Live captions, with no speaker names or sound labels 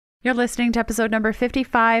You're listening to episode number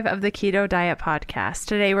 55 of the Keto Diet Podcast.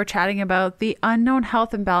 Today we're chatting about the unknown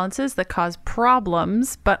health imbalances that cause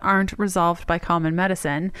problems but aren't resolved by common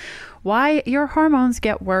medicine, why your hormones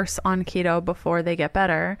get worse on keto before they get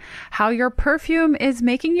better, how your perfume is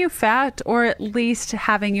making you fat or at least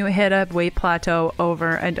having you hit a weight plateau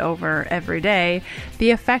over and over every day,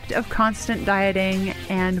 the effect of constant dieting,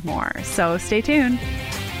 and more. So stay tuned.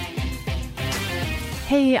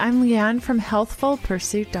 Hey, I'm Leanne from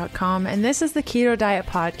healthfulpursuit.com, and this is the Keto Diet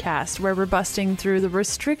Podcast, where we're busting through the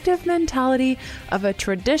restrictive mentality of a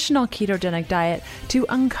traditional ketogenic diet to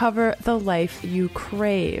uncover the life you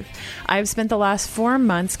crave. I've spent the last 4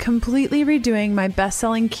 months completely redoing my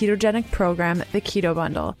best-selling ketogenic program, the Keto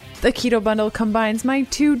Bundle. The Keto Bundle combines my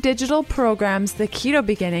 2 digital programs, the Keto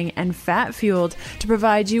Beginning and Fat Fueled, to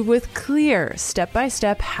provide you with clear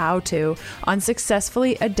step-by-step how-to on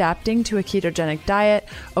successfully adapting to a ketogenic diet,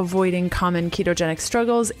 avoiding common ketogenic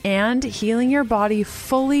struggles, and healing your body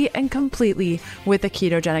fully and completely with a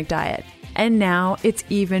ketogenic diet. And now it's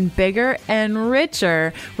even bigger and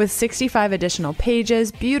richer with 65 additional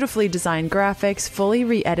pages, beautifully designed graphics, fully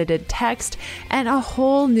re-edited text, and a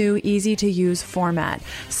whole new easy-to-use format.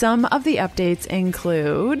 Some of the updates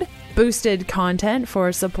include boosted content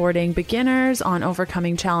for supporting beginners on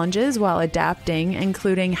overcoming challenges while adapting,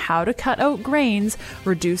 including how to cut out grains,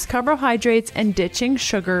 reduce carbohydrates, and ditching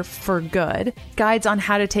sugar for good. Guides on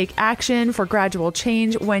how to take action for gradual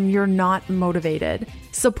change when you're not motivated.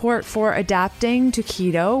 Support for adapting to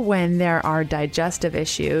keto when there are digestive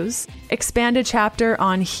issues. Expanded chapter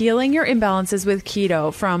on healing your imbalances with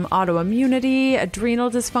keto, from autoimmunity,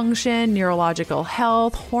 adrenal dysfunction, neurological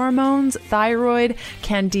health, hormones, thyroid,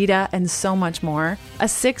 candida, and so much more. A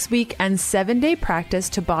 6-week and 7-day practice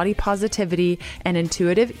to body positivity and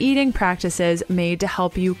intuitive eating practices made to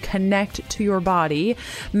help you connect to your body.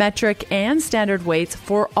 Metric and standard weights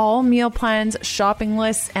for all meal plans, shopping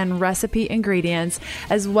lists, and recipe ingredients,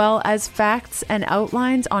 as well as facts and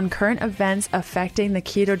outlines on current events affecting the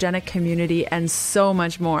ketogenic community, and so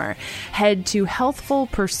much more. Head to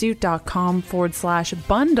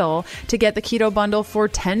healthfulpursuit.com/bundle to get the Keto Bundle for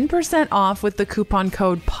 10% off with the coupon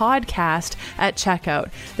code PODCAST at checkout.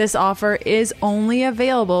 This offer is only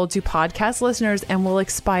available to podcast listeners and will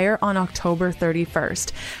expire on October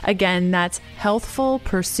 31st. Again, that's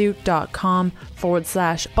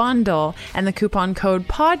healthfulpursuit.com/bundle and the coupon code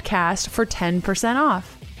PODCAST for 10% off.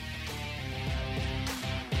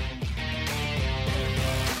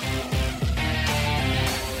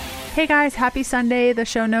 Hey guys, happy Sunday. The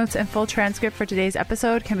show notes and full transcript for today's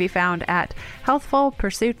episode can be found at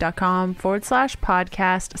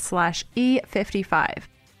healthfulpursuit.com/podcast/E55.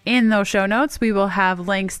 In those show notes, we will have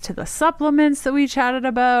links to the supplements that we chatted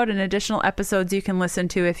about and additional episodes you can listen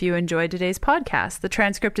to if you enjoyed today's podcast. The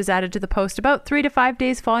transcript is added to the post about 3 to 5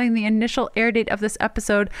 days following the initial air date of this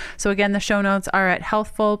episode. So again, the show notes are at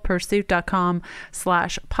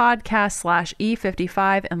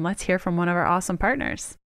healthfulpursuit.com/podcast/E55. And let's hear from one of our awesome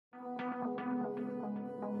partners.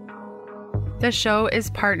 The show is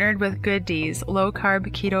partnered with Good D's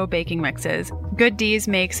low-carb keto baking mixes. Good D's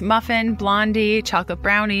makes muffin, blondie, chocolate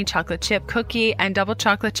brownie, chocolate chip cookie, and double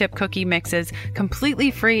chocolate chip cookie mixes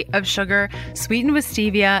completely free of sugar, sweetened with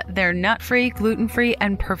stevia. They're nut-free, gluten-free,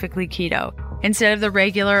 and perfectly keto. Instead of the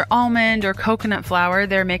regular almond or coconut flour,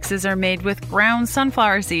 their mixes are made with ground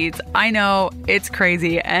sunflower seeds. I know, it's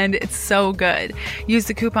crazy, and it's so good. Use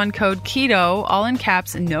the coupon code KETO, all in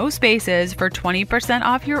caps, no spaces, for 20%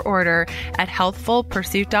 off your order at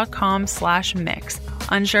healthfulpursuit.com/mix.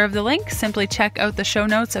 Unsure of the link? Simply check out the show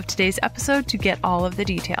notes of today's episode to get all of the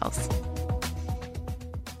details.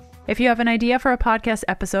 If you have an idea for a podcast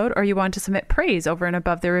episode or you want to submit praise over and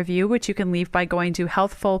above the review, which you can leave by going to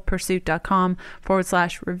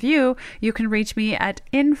healthfulpursuit.com/review, you can reach me at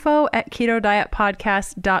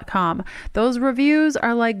info@ketodietpodcast.com. Those reviews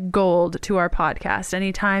are like gold to our podcast.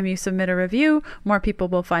 Anytime you submit a review, more people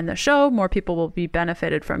will find the show, more people will be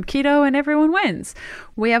benefited from keto, and everyone wins.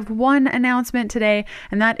 We have one announcement today,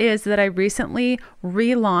 and that is that I recently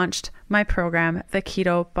relaunched my program, the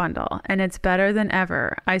Keto Bundle, and it's better than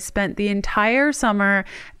ever. I spent the entire summer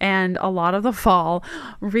and a lot of the fall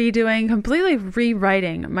completely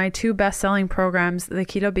rewriting my 2 best-selling programs, the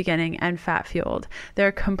Keto Beginning and Fat Fueled.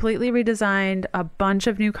 They're completely redesigned, a bunch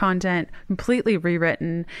of new content, completely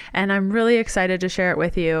rewritten, and I'm really excited to share it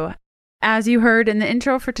with you. As you heard in the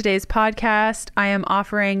intro for today's podcast, I am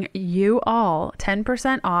offering you all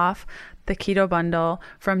 10% off the Keto Bundle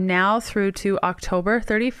from now through to October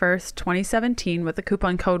 31st, 2017 with the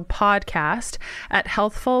coupon code PODCAST at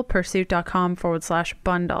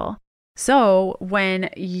healthfulpursuit.com/bundle. So when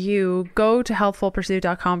you go to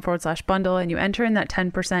healthfulpursuit.com/bundle and you enter in that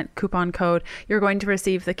 10% coupon code, you're going to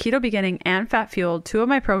receive the Keto Beginning and Fat Fueled, two of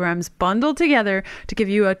my programs bundled together to give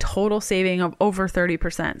you a total saving of over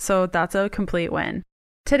 30%. So that's a complete win.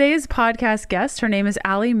 Today's podcast guest, her name is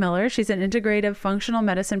Ali Miller. She's an integrative functional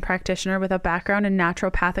medicine practitioner with a background in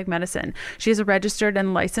naturopathic medicine. She is a registered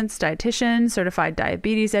and licensed dietitian, certified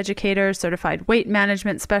diabetes educator, certified weight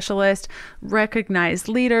management specialist, recognized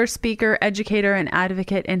leader, speaker, educator, and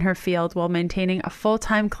advocate in her field while maintaining a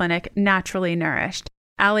full-time clinic, Naturally Nourished.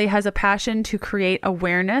 Ali has a passion to create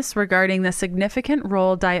awareness regarding the significant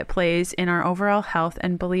role diet plays in our overall health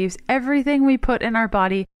and believes everything we put in our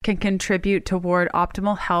body can contribute toward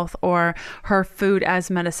optimal health, or her food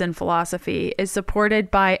as medicine philosophy is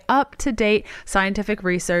supported by up-to-date scientific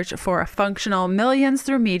research for a functional millions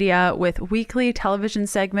through media with weekly television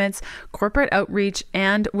segments, corporate outreach,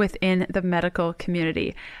 and within the medical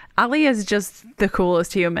community. Ali is just the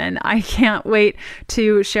coolest human. I can't wait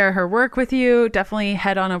to share her work with you. Definitely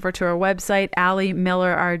head on over to her website,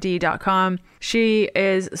 alimillerrd.com. She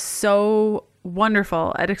is so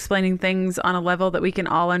wonderful at explaining things on a level that we can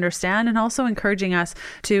all understand, and also encouraging us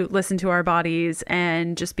to listen to our bodies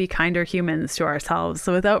and just be kinder humans to ourselves.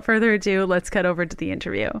 So without further ado, let's cut over to the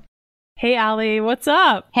interview. Hey, Ali, what's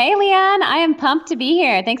up? Hey, Leanne. I am pumped to be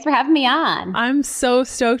here. Thanks for having me on. I'm so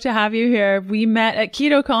stoked to have you here. We met at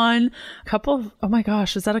KetoCon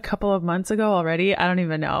was that a couple of months ago already? I don't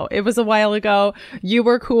even know. It was a while ago. You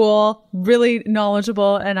were cool, really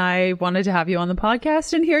knowledgeable, and I wanted to have you on the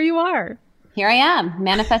podcast, and here you are. Here I am.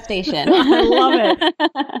 Manifestation. I love it.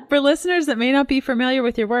 For listeners that may not be familiar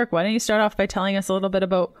with your work, why don't you start off by telling us a little bit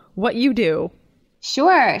about what you do?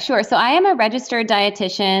 Sure. So I am a registered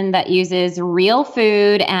dietitian that uses real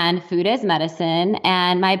food and food as medicine.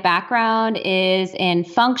 And my background is in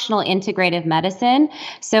functional integrative medicine.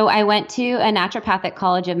 So I went to a naturopathic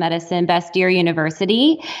college of medicine, Bastyr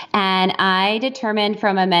University. And I determined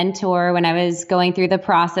from a mentor when I was going through the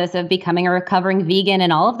process of becoming a recovering vegan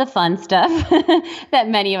and all of the fun stuff that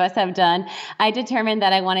many of us have done, I determined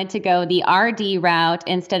that I wanted to go the RD route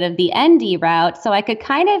instead of the ND route. So I could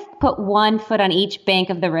kind of put one foot on each bank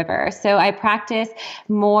of the river. So I practice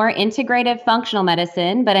more integrative functional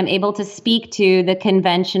medicine, but I'm able to speak to the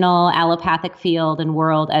conventional allopathic field and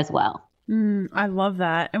world as well. I love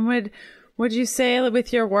that. And would you say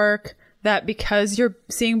with your work that because you're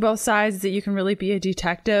seeing both sides, that you can really be a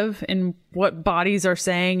detective in what bodies are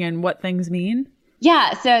saying and what things mean?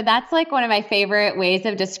 Yeah, so that's like one of my favorite ways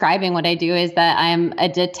of describing what I do is that I'm a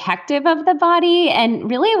detective of the body. And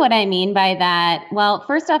really what I mean by that, well,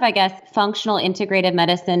 first off, I guess functional integrative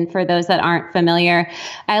medicine, for those that aren't familiar,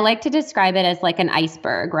 I like to describe it as like an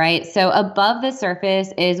iceberg, right? So above the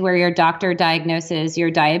surface is where your doctor diagnoses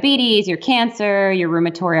your diabetes, your cancer, your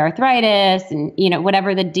rheumatoid arthritis, and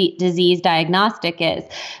whatever the disease diagnostic is.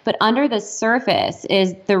 But under the surface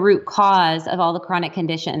is the root cause of all the chronic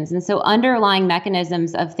conditions. And so underlying mechanisms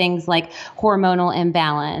of things like hormonal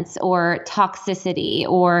imbalance or toxicity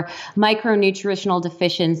or micronutritional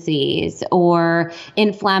deficiencies or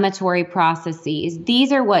inflammatory processes.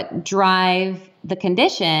 These are what drive the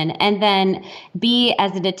condition. And then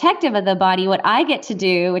as a detective of the body, what I get to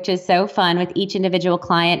do, which is so fun with each individual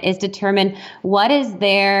client, is determine what is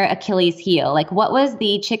their Achilles heel. Like what was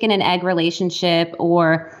the chicken and egg relationship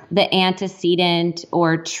or the antecedent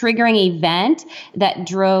or triggering event that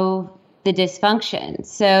drove the dysfunction.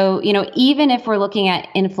 So, even if we're looking at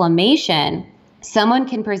inflammation, someone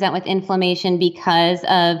can present with inflammation because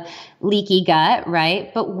of leaky gut,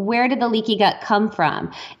 right? But where did the leaky gut come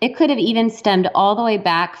from? It could have even stemmed all the way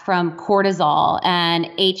back from cortisol and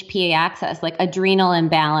HPA axis, like adrenal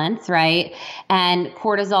imbalance, right? And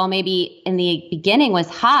cortisol maybe in the beginning was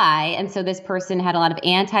high. And so this person had a lot of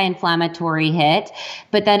anti-inflammatory hit.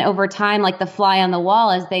 But then over time, like the fly on the wall,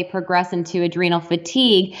 as they progress into adrenal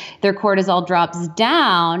fatigue, their cortisol drops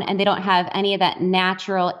down and they don't have any of that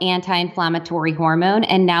natural anti-inflammatory hormone.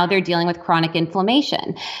 And now they're dealing with chronic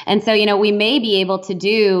inflammation. And so, we may be able to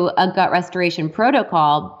do a gut restoration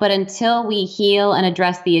protocol, but until we heal and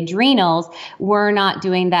address the adrenals, we're not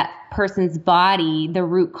doing that person's body the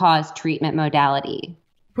root cause treatment modality.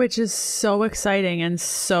 Which is so exciting and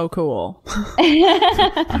so cool.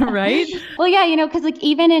 Right? Well, yeah, because like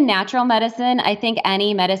even in natural medicine, I think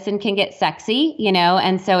any medicine can get sexy,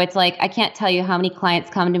 and so it's like, I can't tell you how many clients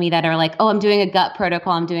come to me that are like, oh, I'm doing a gut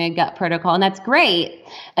protocol. And that's great.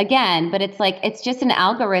 Again, but it's like, it's just an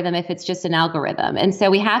algorithm if it's just an algorithm. And so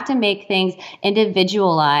we have to make things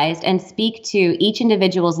individualized and speak to each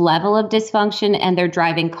individual's level of dysfunction and their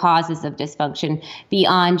driving causes of dysfunction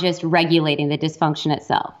beyond just regulating the dysfunction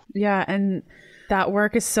itself. Yeah. And that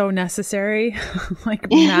work is so necessary,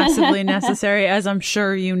 like massively necessary, as I'm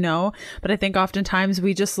sure you know. But I think oftentimes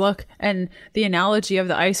we just look, and the analogy of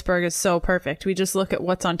the iceberg is so perfect. We just look at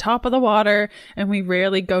what's on top of the water and we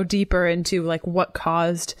rarely go deeper into like what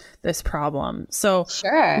caused this problem. So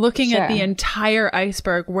looking at the entire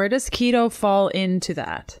iceberg, where does keto fall into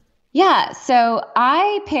that? Yeah, so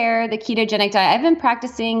I pair the ketogenic diet. I've been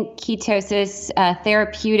practicing ketosis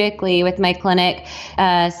therapeutically with my clinic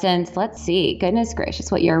since, let's see, goodness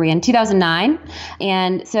gracious, what year are we in? 2009.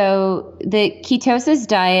 And so the ketosis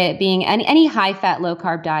diet, being any high-fat,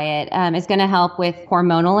 low-carb diet, is going to help with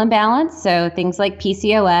hormonal imbalance. So things like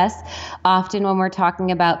PCOS. Often when we're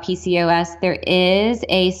talking about PCOS, there is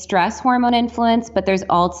a stress hormone influence, but there's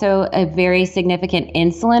also a very significant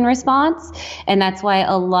insulin response. And that's why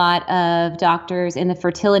a lot of doctors in the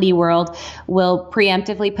fertility world will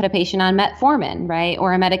preemptively put a patient on metformin, right?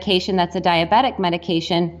 Or a medication that's a diabetic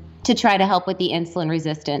medication to try to help with the insulin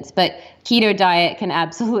resistance. But keto diet can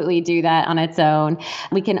absolutely do that on its own.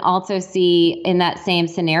 We can also see in that same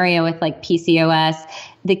scenario with like PCOS,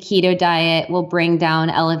 the keto diet will bring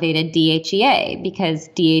down elevated DHEA because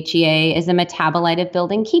DHEA is a metabolite of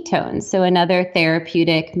building ketones. So another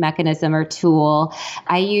therapeutic mechanism or tool.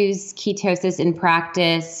 I use ketosis in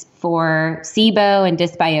practice for SIBO and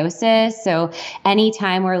dysbiosis. So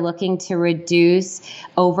anytime we're looking to reduce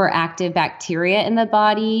overactive bacteria in the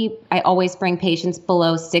body, I always bring patients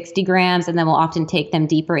below 60 grams, and then we'll often take them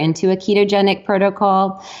deeper into a ketogenic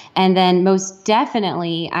protocol. And then most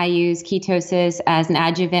definitely, I use ketosis as an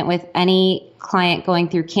adjuvant with any client going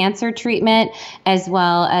through cancer treatment as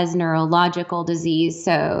well as neurological disease.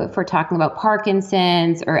 So if we're talking about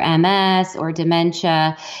Parkinson's or MS or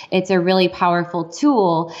dementia, it's a really powerful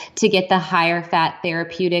tool to get the higher fat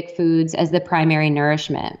therapeutic foods as the primary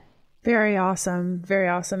nourishment. Very awesome. Very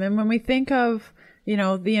awesome. And when we think of, you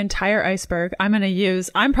know, the entire iceberg, I'm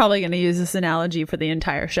probably going to use this analogy for the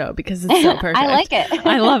entire show because it's so perfect. I like it.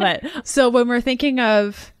 I love it. So when we're thinking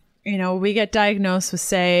of, you know, we get diagnosed with,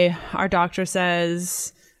 say, our doctor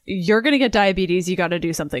says, you're going to get diabetes. You got to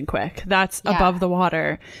do something quick. That's above the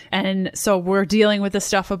water. And so we're dealing with the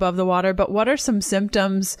stuff above the water. But what are some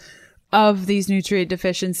symptoms of these nutrient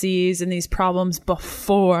deficiencies and these problems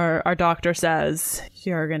before our doctor says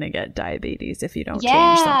you're going to get diabetes if you don't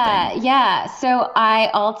change something? Yeah. So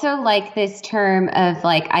I also like this term of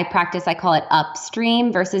like, I call it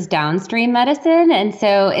upstream versus downstream medicine. And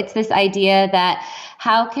so it's this idea that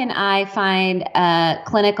how can I find a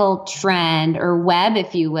clinical trend or web,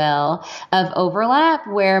 if you will, of overlap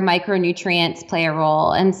where micronutrients play a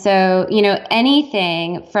role? And so, you know,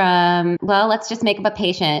 anything from, well, let's just make up a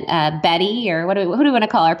patient, Betty, or who do we want to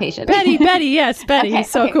call our patient? Betty, yes, Betty. Okay,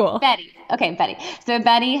 so cool. Betty. So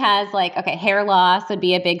Betty has hair loss would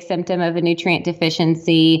be a big symptom of a nutrient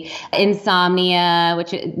deficiency, insomnia,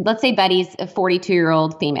 which let's say Betty's a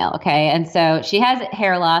 42-year-old female. Okay. And so she has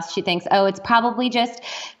hair loss. She thinks, oh, it's probably just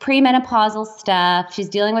premenopausal stuff. She's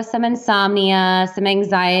dealing with some insomnia, some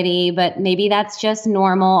anxiety, but maybe that's just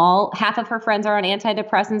normal. Half of her friends are on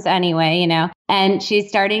antidepressants anyway, you know. And she's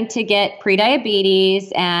starting to get prediabetes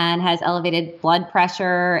and has elevated blood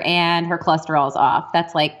pressure and her cholesterol is off.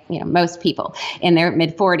 That's like, you know, most people in their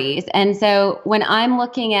mid 40s. And so when I'm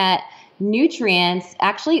looking at nutrients,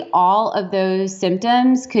 actually all of those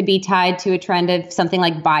symptoms could be tied to a trend of something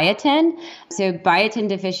like biotin. So biotin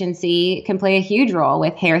deficiency can play a huge role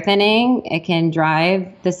with hair thinning. It can drive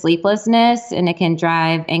the sleeplessness and it can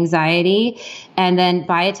drive anxiety. And then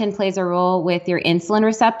biotin plays a role with your insulin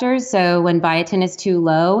receptors. So when biotin is too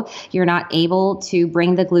low, you're not able to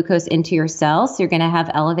bring the glucose into your cells. So you're going to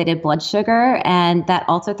have elevated blood sugar, and that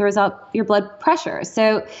also throws up your blood pressure.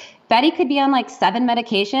 So Betty could be on like 7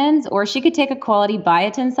 medications, or she could take a quality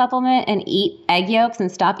biotin supplement and eat egg yolks and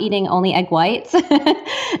stop eating only egg whites.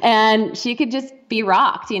 And she could just be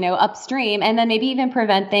rocked, you know, upstream, and then maybe even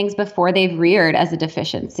prevent things before they've reared as a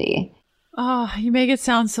deficiency. Oh, you make it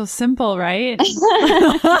sound so simple, right?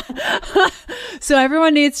 So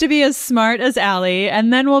everyone needs to be as smart as Allie,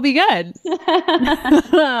 and then we'll be good.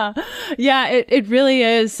 Yeah, it really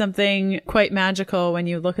is something quite magical when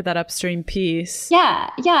you look at that upstream piece. Yeah.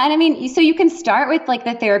 And I mean, so you can start with like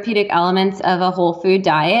the therapeutic elements of a whole food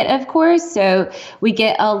diet, of course. So we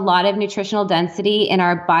get a lot of nutritional density in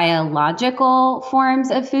our biological forms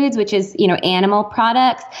of foods, which is, you know, animal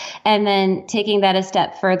products. And then taking that a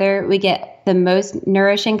step further, we get get the most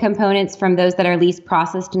nourishing components from those that are least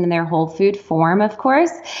processed in their whole food form, of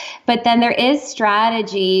course. But then there is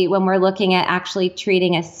strategy when we're looking at actually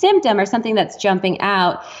treating a symptom or something that's jumping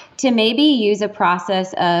out to maybe use a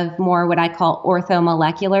process of more what I call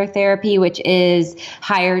orthomolecular therapy, which is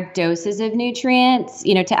higher doses of nutrients,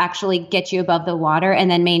 to actually get you above the water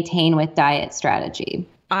and then maintain with diet strategy.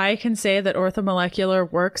 I can say that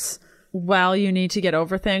orthomolecular works while you need to get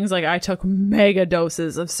over things. Like I took mega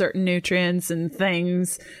doses of certain nutrients and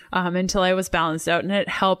things until I was balanced out, and it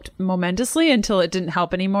helped momentously until it didn't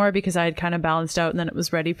help anymore because I had kind of balanced out and then it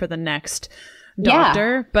was ready for the next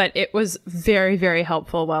doctor. Yeah. But it was very, very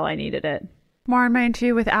helpful while I needed it. More on my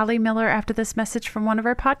interview with Ali Miller after this message from one of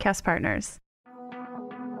our podcast partners.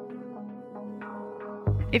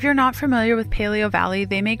 If you're not familiar with Paleo Valley,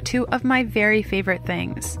 they make two of my very favorite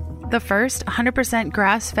things. The first, 100%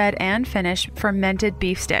 grass-fed and finished fermented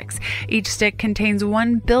beef sticks. Each stick contains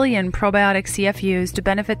 1 billion probiotic CFUs to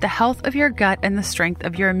benefit the health of your gut and the strength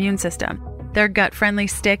of your immune system. Their gut-friendly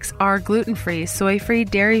sticks are gluten-free, soy-free,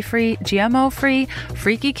 dairy-free, GMO-free,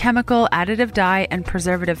 freaky chemical, additive dye, and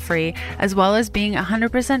preservative-free, as well as being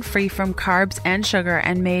 100% free from carbs and sugar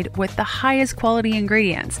and made with the highest quality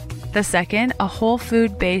ingredients. The second, a whole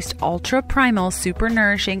food-based ultra primal super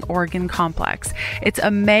nourishing organ complex. It's a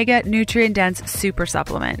mega nutrient-dense super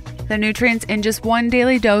supplement. The nutrients in just one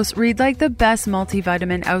daily dose read like the best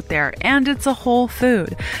multivitamin out there, and it's a whole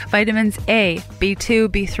food. Vitamins A, B2,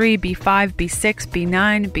 B3, B5, B6,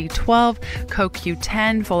 B9, B12,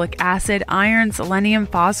 CoQ10, folic acid, iron, selenium,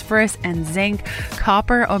 phosphorus, and zinc,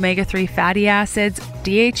 copper, omega-3 fatty acids,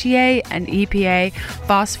 DHEA and EPA,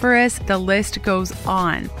 phosphorus, the list goes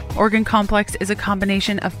on. Organ Complex is a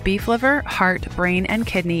combination of beef liver, heart, brain, and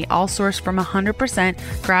kidney, all sourced from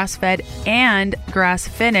 100% grass-fed and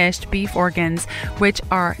grass-finished beef organs, which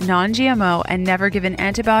are non-GMO and never given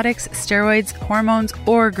antibiotics, steroids, hormones,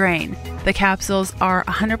 or grain. The capsules are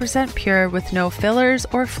 100% pure with no fillers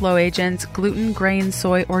or flow agents, gluten, grain,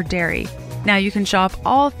 soy, or dairy. Now you can shop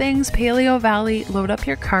all things Paleo Valley, load up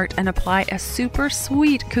your cart, and apply a super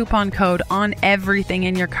sweet coupon code on everything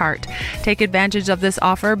in your cart. Take advantage of this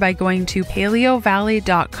offer by going to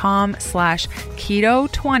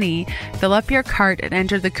paleovalley.com/keto20, fill up your cart, and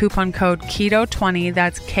enter the coupon code KETO20,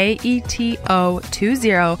 that's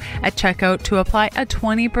KETO20 at checkout to apply a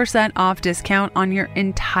 20% off discount on your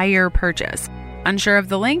entire purchase. Unsure of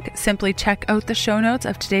the link? Simply check out the show notes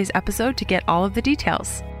of today's episode to get all of the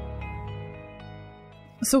details.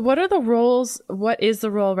 So what is the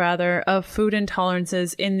role of food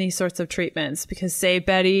intolerances in these sorts of treatments? Because say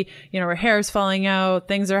Betty, her hair is falling out,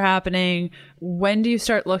 things are happening. When do you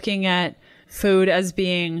start looking at food as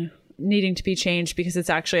needing to be changed because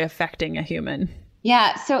it's actually affecting a human?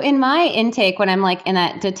 Yeah. So in my intake, when I'm in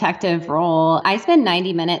that detective role, I spend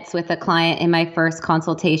 90 minutes with a client in my first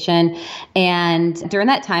consultation. And during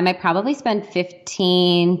that time, I probably spend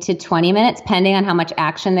 15 to 20 minutes, depending on how much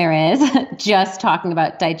action there is, just talking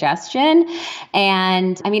about digestion.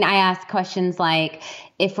 And I ask questions like,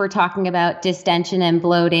 if we're talking about distension and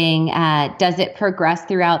bloating, does it progress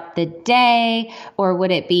throughout the day or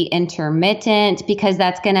would it be intermittent? Because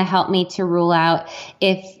that's going to help me to rule out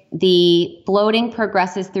if the bloating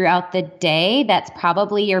progresses throughout the day, that's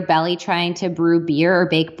probably your belly trying to brew beer or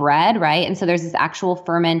bake bread, right? And so there's this actual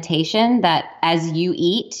fermentation that as you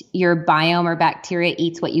eat, your biome or bacteria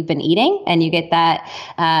eats what you've been eating, and you get that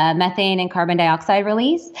methane and carbon dioxide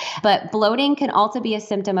release. But bloating can also be a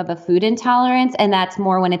symptom of a food intolerance, and that's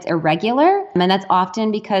more when it's irregular. And that's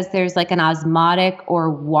often because there's an osmotic or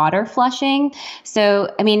water flushing.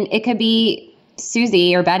 So, it could be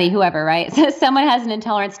Susie or Betty, whoever, right? So someone has an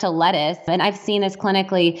intolerance to lettuce. And I've seen this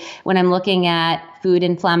clinically when I'm looking at food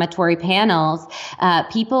inflammatory panels.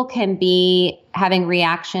 People can be having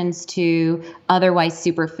reactions to otherwise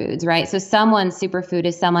superfoods, right? So someone's superfood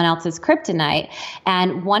is someone else's kryptonite.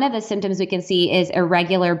 And one of the symptoms we can see is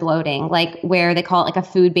irregular bloating, where they call it a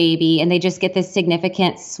food baby, and they just get this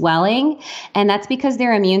significant swelling. And that's because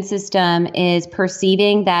their immune system is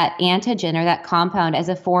perceiving that antigen or that compound as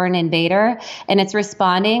a foreign invader, and it's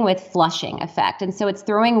responding with flushing effect. And so it's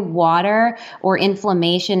throwing water or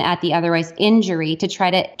inflammation at the otherwise injury to try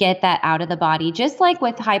to get that out of the body. Just like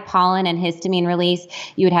with high pollen and histamine release,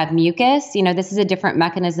 you would have mucus. This is a different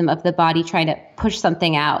mechanism of the body trying to push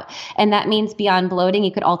something out. And that means beyond bloating,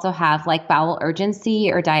 you could also have bowel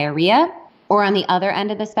urgency or diarrhea. Or on the other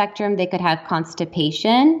end of the spectrum, they could have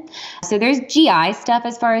constipation. So there's GI stuff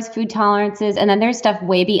as far as food tolerances. And then there's stuff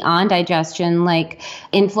way beyond digestion, like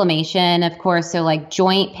inflammation, of course. So like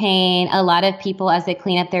joint pain. A lot of people, as they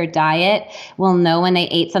clean up their diet, will know when they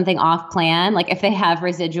ate something off plan, like if they have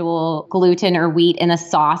residual gluten or wheat in a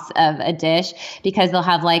sauce of a dish, because they'll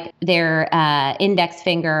have like their index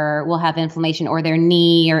finger will have inflammation, or their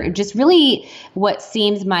knee, or just really what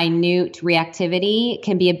seems minute reactivity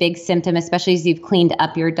can be a big symptom, especially as you've cleaned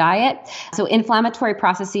up your diet. So inflammatory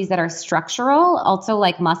processes that are structural, also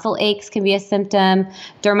like muscle aches can be a symptom,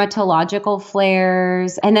 dermatological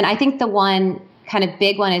flares. And then I think the one kind of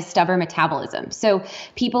big one is stubborn metabolism. So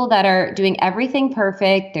people that are doing everything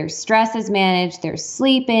perfect, their stress is managed, they're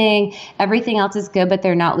sleeping, everything else is good, but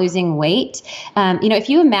they're not losing weight. If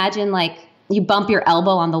you imagine like you bump your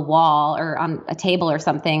elbow on the wall or on a table or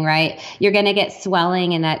something, right? You're going to get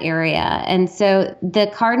swelling in that area. And so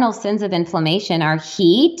the cardinal sins of inflammation are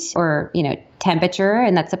heat or, temperature,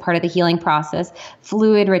 and that's a part of the healing process,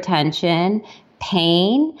 fluid retention,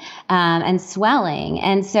 pain, and swelling.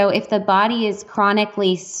 And so if the body is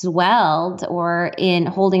chronically swelled or in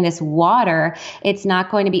holding this water, it's not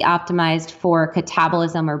going to be optimized for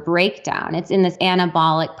catabolism or breakdown. It's in this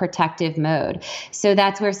anabolic protective mode. So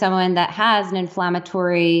that's where someone that has an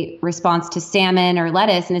inflammatory response to salmon or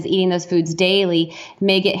lettuce and is eating those foods daily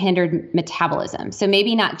may get hindered metabolism. So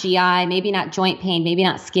maybe not GI, maybe not joint pain, maybe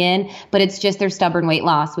not skin, but it's just their stubborn weight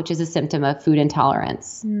loss, which is a symptom of food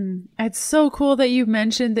intolerance. It's so cool that you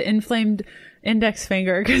mentioned the inflamed index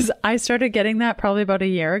finger, because I started getting that probably about a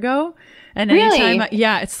year ago. And anytime,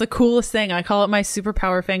 it's the coolest thing. I call it my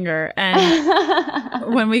superpower finger.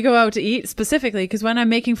 And when we go out to eat specifically, because when I'm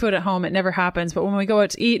making food at home, it never happens. But when we go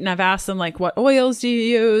out to eat and I've asked them like, what oils do you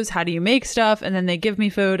use? How do you make stuff? And then they give me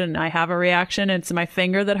food and I have a reaction. And it's my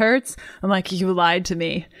finger that hurts. I'm like, you lied to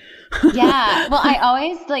me. Yeah. Well, I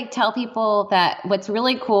always tell people that what's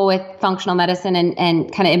really cool with functional medicine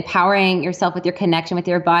and kind of empowering yourself with your connection with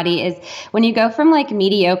your body is when you go from like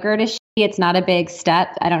mediocre to it's not a big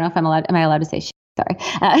step. I don't know if am I allowed to say shit? Sorry.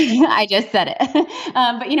 I just said it.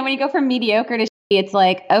 But when you go from mediocre to it's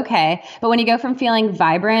like, okay. But when you go from feeling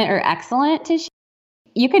vibrant or excellent to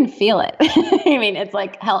you can feel it. I mean, it's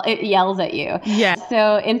like hell, it yells at you. Yeah.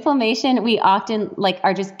 So inflammation, we often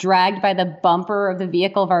are just dragged by the bumper of the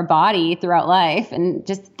vehicle of our body throughout life. And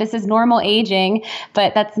just, this is normal aging,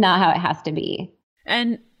 but that's not how it has to be.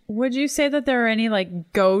 And would you say that there are any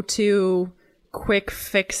go-to quick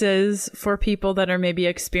fixes for people that are maybe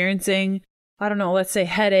experiencing, I don't know, let's say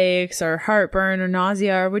headaches or heartburn or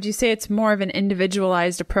nausea? Or would you say it's more of an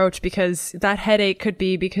individualized approach, because that headache could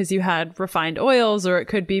be because you had refined oils, or it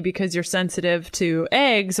could be because you're sensitive to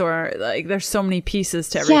eggs, or there's so many pieces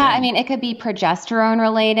to everything? Yeah, I mean, it could be progesterone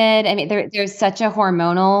related. I mean, there's such a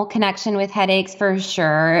hormonal connection with headaches for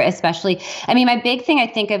sure, especially, I mean, my big thing I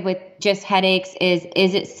think of with just headaches is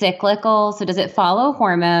it cyclical? So does it follow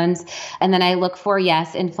hormones? And then I look for,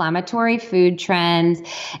 yes, inflammatory food trends,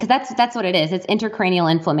 because that's what it is. It's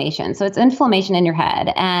intracranial inflammation. So it's inflammation in your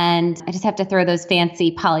head. And I just have to throw those fancy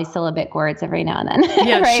polysyllabic words every now and then.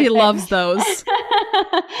 Yeah, right? She loves those.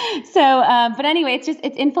 So, but anyway,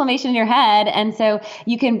 it's inflammation in your head. And so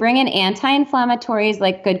you can bring in anti-inflammatories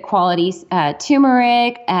like good quality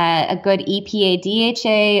turmeric, a good EPA,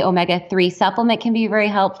 DHA, omega-3 supplement can be very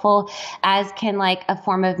helpful, as can a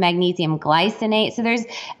form of magnesium glycinate. So there's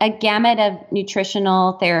a gamut of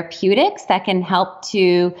nutritional therapeutics that can help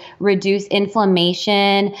to reduce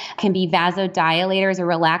inflammation, can be vasodilators or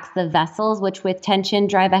relax the vessels, which with tension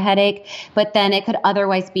drive a headache. But then it could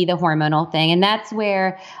otherwise be the hormonal thing. And that's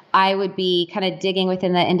where I would be kind of digging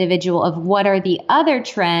within the individual of what are the other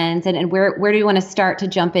trends and where do you want to start to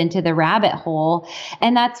jump into the rabbit hole.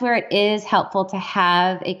 And that's where it is helpful to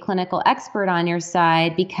have a clinical expert on your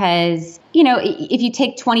side, because, if you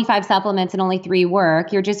take 25 supplements and only 3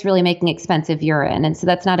 work, you're just really making expensive urine. And so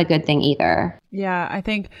that's not a good thing either. Yeah, I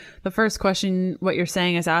think the first question, what you're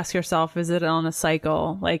saying is ask yourself, is it on a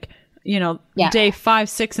cycle? Day 5,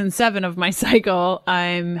 6, and 7 of my cycle,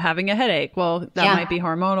 I'm having a headache. Well, that might be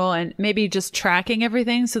hormonal, and maybe just tracking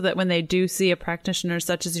everything so that when they do see a practitioner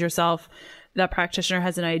such as yourself, that practitioner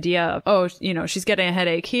has an idea of, she's getting a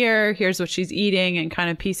headache here, here's what she's eating, and kind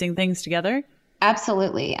of piecing things together.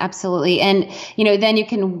 Absolutely. Absolutely. And, then you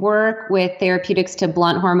can work with therapeutics to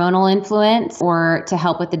blunt hormonal influence or to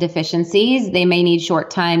help with the deficiencies. They may need short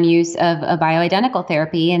time use of a bioidentical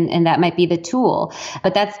therapy, and that might be the tool.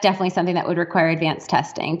 But that's definitely something that would require advanced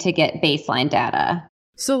testing to get baseline data.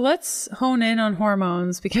 So let's hone in on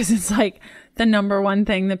hormones, because it's like the number one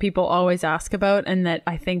thing that people always ask about, and that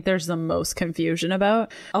I think there's the most confusion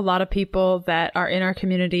about. A lot of people that are in our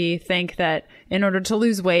community think that in order to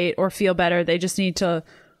lose weight or feel better, they just need to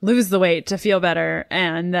lose the weight to feel better,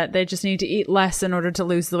 and that they just need to eat less in order to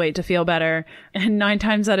lose the weight to feel better. And 9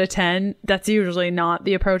 times out of 10, that's usually not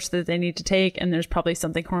the approach that they need to take. And there's probably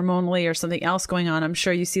something hormonally or something else going on. I'm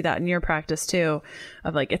sure you see that in your practice too,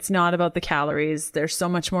 of like, it's not about the calories. There's so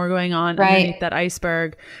much more going on underneath that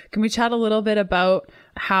iceberg. Can we chat a little bit about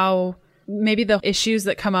how maybe the issues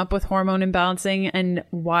that come up with hormone imbalancing and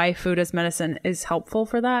why food as medicine is helpful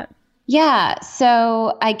for that? Yeah.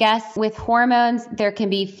 So I guess with hormones, there can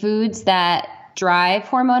be foods that drive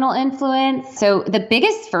hormonal influence. So the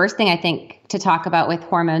biggest first thing I think to talk about with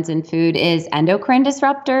hormones in food is endocrine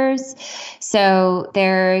disruptors. So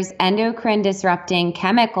there's endocrine disrupting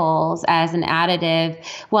chemicals as an additive.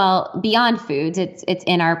 Well, beyond foods, it's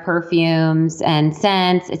in our perfumes and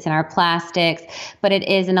scents, it's in our plastics, but it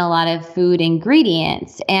is in a lot of food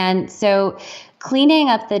ingredients. And so cleaning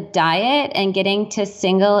up the diet and getting to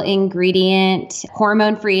single ingredient,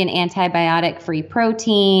 hormone-free and antibiotic-free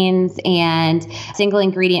proteins and single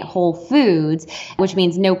ingredient whole foods, which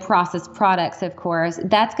means no processed products, of course,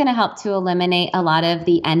 that's going to help to eliminate a lot of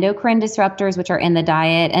the endocrine disruptors which are in the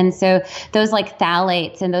diet. And so those like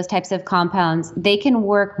phthalates and those types of compounds, they can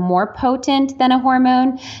work more potent than a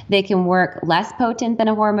hormone, they can work less potent than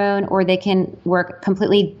a hormone, or they can work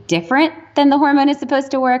completely different than the hormone is supposed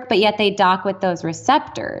to work, but yet they dock with those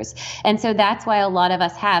receptors. And so that's why a lot of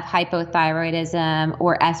us have hypothyroidism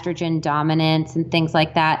or estrogen dominance and things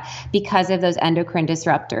like that because of those endocrine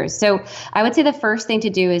disruptors. So I would say the first thing to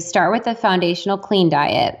do is start with a foundational clean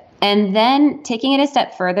diet. And then taking it a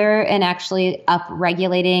step further and actually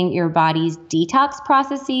up-regulating your body's detox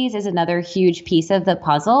processes is another huge piece of the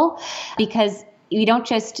puzzle, because you don't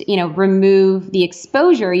just, remove the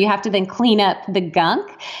exposure, you have to then clean up the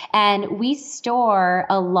gunk. And we store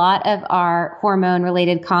a lot of our hormone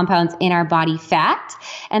related compounds in our body fat.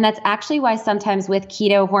 And that's actually why sometimes with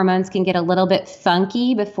keto, hormones can get a little bit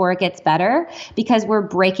funky before it gets better, because we're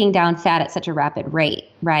breaking down fat at such a rapid rate,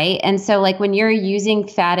 right? And so like when you're using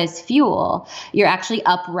fat as fuel, you're actually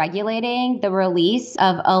up-regulating the release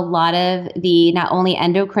of a lot of the not only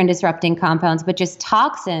endocrine disrupting compounds, but just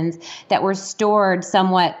toxins that were stored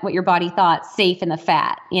somewhat what your body thought safe in the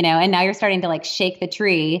fat, and now you're starting to like shake the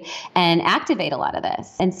tree and activate a lot of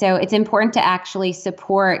this. And so it's important to actually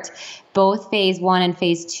support both phase 1 and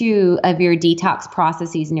phase 2 of your detox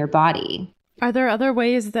processes in your body. Are there other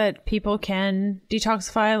ways that people can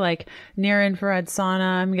detoxify, like near infrared sauna,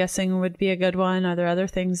 I'm guessing would be a good one? Are there other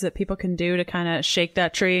things that people can do to kind of shake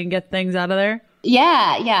that tree and get things out of there?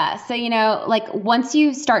 Yeah. So, like once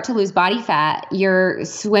you start to lose body fat, you're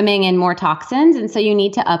swimming in more toxins. And so you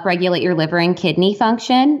need to upregulate your liver and kidney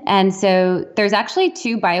function. And so there's actually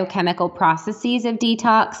 2 biochemical processes of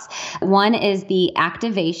detox. One is the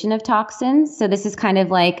activation of toxins. So this is kind of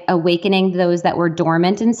like awakening those that were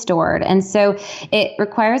dormant and stored. And so it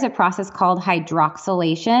requires a process called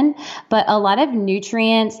hydroxylation. But a lot of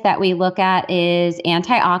nutrients that we look at is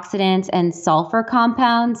antioxidants and sulfur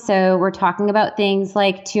compounds. So we're talking about things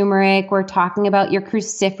like turmeric. We're talking about your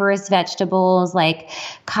cruciferous vegetables like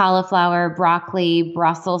cauliflower, broccoli,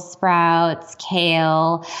 Brussels sprouts,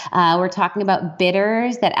 kale. We're talking about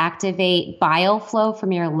bitters that activate bile flow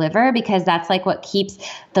from your liver, because that's like what keeps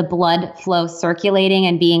the blood flow circulating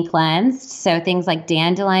and being cleansed. So things like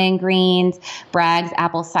dandelion greens, Bragg's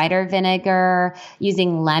apple cider vinegar,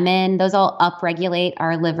 using lemon, those all upregulate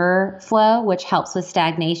our liver flow, which helps with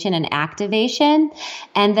stagnation and activation.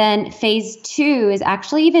 And then phase 2 is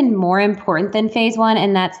actually even more important than phase 1,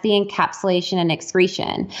 and that's the encapsulation and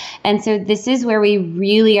excretion. And so this is where we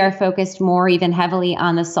really are focused more even heavily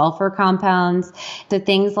on the sulfur compounds. So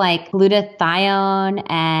things like glutathione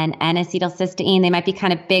and N-acetylcysteine, they might be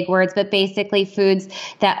kind of big words, but basically foods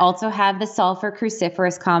that also have the sulfur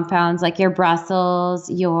cruciferous compounds like your Brussels,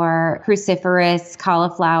 your cruciferous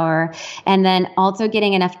cauliflower, and then also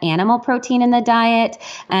getting enough animal protein in the diet.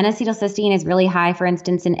 N-acetylcysteine is really high, for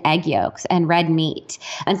instance, in egg yolks and red meat.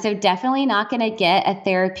 And so definitely not going to get a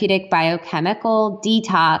therapeutic biochemical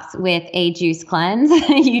detox with a juice cleanse.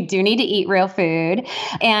 You do need to eat real food.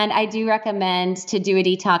 And I do recommend to do a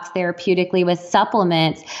detox therapeutically with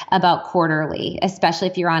supplements about quarterly, especially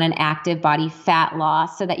if you're on an active body fat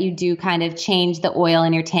loss, so that you do kind of change the oil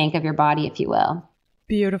in your tank of your body, if you will.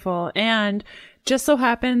 Beautiful. And just so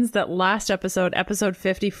happens that last episode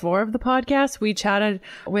 54 of the podcast, we chatted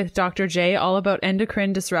with Dr. J all about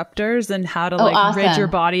endocrine disruptors and how to rid your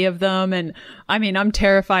body of them. And I mean, I'm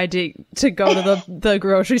terrified to go to the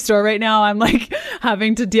grocery store right now. I'm like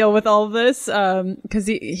having to deal with all of this because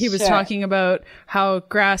he was talking about how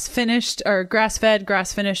grass-fed,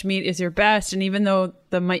 grass-finished meat is your best. And even though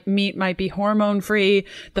the meat might be hormone free,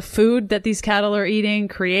 the food that these cattle are eating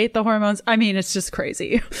create the hormones. I mean, it's just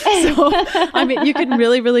crazy. So, I mean, you can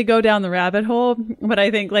really, really go down the rabbit hole. But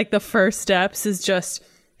I think like the first steps is just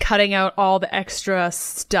cutting out all the extra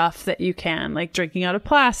stuff that you can, like drinking out of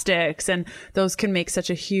plastics. And those can make such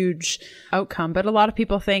a huge outcome. But a lot of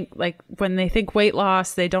people think like when they think weight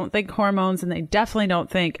loss, they don't think hormones, and they definitely don't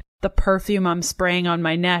think the perfume I'm spraying on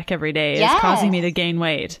my neck every day is causing me to gain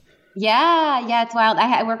weight. Yeah, it's wild.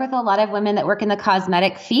 I work with a lot of women that work in the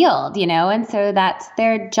cosmetic field, and so that's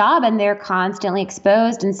their job and they're constantly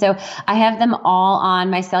exposed. And so I have them all on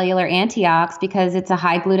my cellular antiox because it's a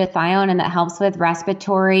high glutathione and that helps with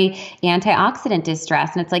respiratory antioxidant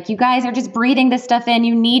distress. And it's like, you guys are just breathing this stuff in.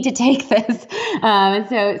 You need to take this. And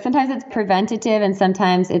so sometimes it's preventative and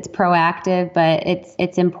sometimes it's proactive, but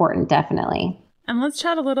it's important, definitely. And let's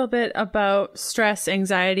chat a little bit about stress,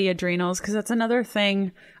 anxiety, adrenals, because that's another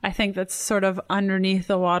thing I think that's sort of underneath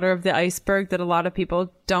the water of the iceberg that a lot of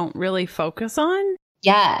people don't really focus on.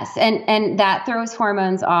 Yes. And that throws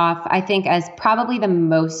hormones off, I think, as probably the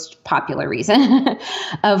most popular reason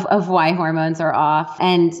of why hormones are off.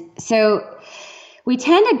 And so we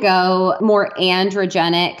tend to go more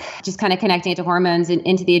androgenic, just kind of connecting it to hormones and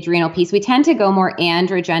into the adrenal piece. We tend to go more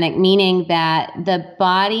androgenic, meaning that the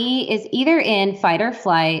body is either in fight or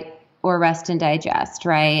flight or rest and digest,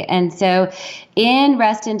 right? And so in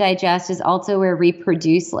rest and digest is also where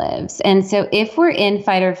reproduce lives. And so if we're in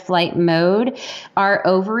fight or flight mode, our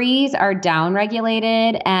ovaries are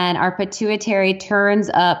downregulated and our pituitary turns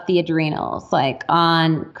up the adrenals, like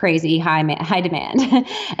on crazy high demand.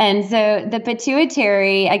 And so the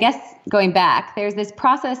pituitary, I guess, going back, there's this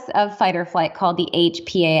process of fight or flight called the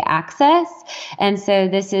HPA axis. And so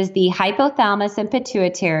this is the hypothalamus and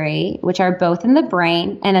pituitary, which are both in the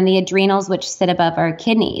brain, and then the adrenals, which sit above our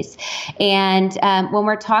kidneys. And when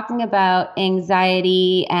we're talking about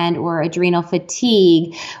anxiety and or adrenal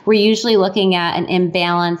fatigue, we're usually looking at an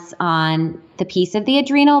imbalance on the piece of the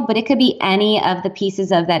adrenal, but it could be any of the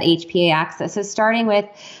pieces of that HPA axis. So starting with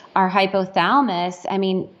our hypothalamus, I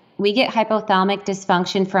mean, we get hypothalamic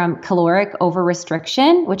dysfunction from caloric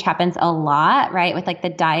over-restriction, which happens a lot, right? With like the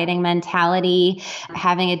dieting mentality,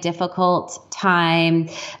 having a difficult time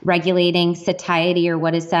regulating satiety or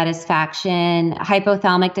what is satisfaction.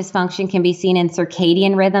 Hypothalamic dysfunction can be seen in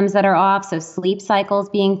circadian rhythms that are off, so sleep cycles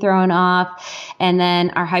being thrown off. And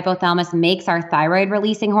then our hypothalamus makes our thyroid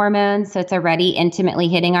releasing hormones, so it's already intimately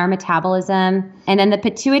hitting our metabolism. And then the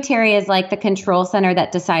pituitary is like the control center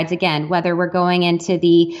that decides, again, whether we're going into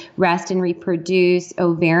the rest and reproduce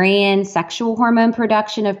ovarian sexual hormone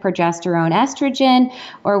production of progesterone, estrogen,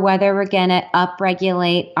 or whether we're going to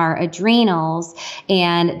upregulate our adrenals.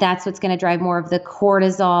 And that's what's going to drive more of the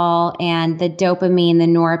cortisol and the dopamine, the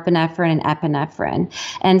norepinephrine and epinephrine.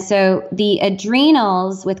 And so the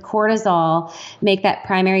adrenals with cortisol make that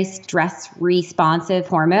primary stress responsive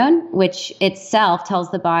hormone, which itself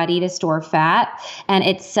tells the body to store fat, and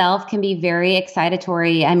itself can be very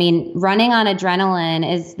excitatory. I mean, running on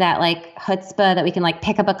adrenaline is that like chutzpah that we can like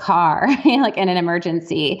pick up a car like in an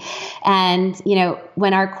emergency. And,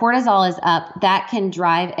 when our cortisol is up, that can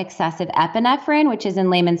drive excessive epinephrine, which is in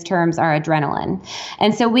layman's terms, our adrenaline.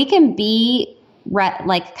 And so we can be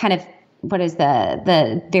what is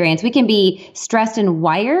the variance? We can be stressed and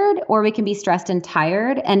wired, or we can be stressed and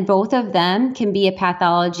tired. And both of them can be a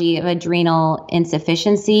pathology of adrenal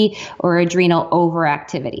insufficiency or adrenal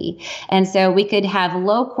overactivity. And so we could have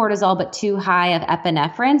low cortisol, but too high of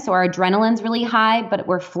epinephrine. So our adrenaline's really high, but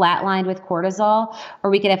we're flatlined with cortisol,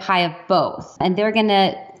 or we could have high of both. And they're going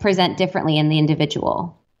to present differently in the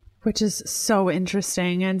individual. Which is so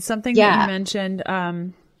interesting. And something that you mentioned,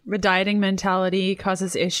 the dieting mentality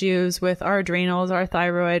causes issues with our adrenals, our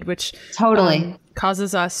thyroid, which totally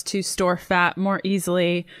causes us to store fat more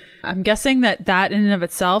easily. I'm guessing that in and of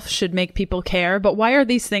itself should make people care. But why are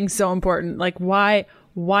these things so important? Like, why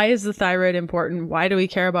is the thyroid important? Why do we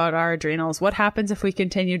care about our adrenals? What happens if we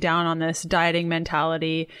continue down on this dieting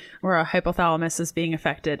mentality where our hypothalamus is being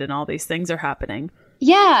affected and all these things are happening?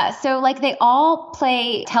 Yeah. So like they all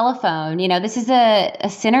play telephone, this is a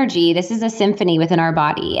synergy. This is a symphony within our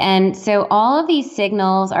body. And so all of these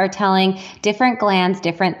signals are telling different glands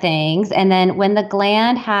different things. And then when the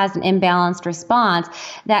gland has an imbalanced response,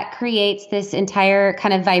 that creates this entire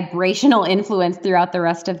kind of vibrational influence throughout the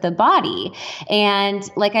rest of the body. And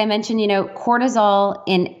like I mentioned, cortisol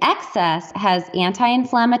in excess has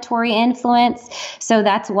anti-inflammatory influence. So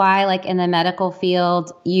that's why like in the medical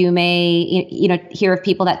field, you may, hear of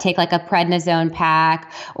people that take like a prednisone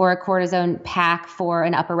pack or a cortisone pack for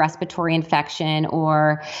an upper respiratory infection,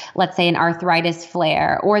 or let's say an arthritis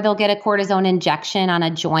flare, or they'll get a cortisone injection on a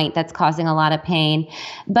joint that's causing a lot of pain.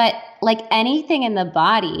 But like anything in the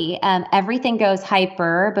body, everything goes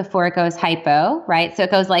hyper before it goes hypo, right? So it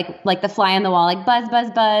goes like the fly on the wall, like buzz, buzz,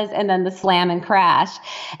 buzz, and then the slam and crash.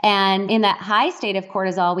 And in that high state of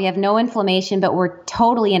cortisol, we have no inflammation, but we're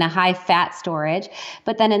totally in a high fat storage.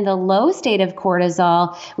 But then in the low state of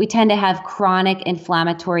cortisol, we tend to have chronic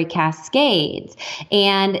inflammatory cascades.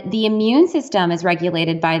 And the immune system is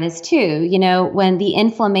regulated by this too. When the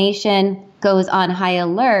inflammation goes on high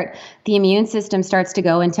alert, the immune system starts to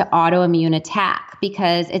go into autoimmune attack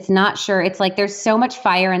because it's not sure. It's like there's so much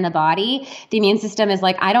fire in the body. The immune system is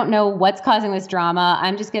like, I don't know what's causing this drama.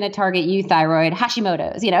 I'm just going to target you, thyroid,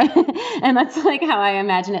 Hashimoto's, and that's like how I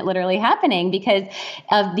imagine it literally happening because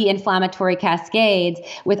of the inflammatory cascades.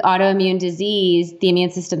 With autoimmune disease, the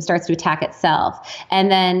immune system starts to attack itself.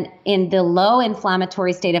 And then in the low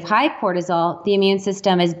inflammatory state of high cortisol, the immune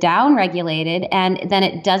system is downregulated and then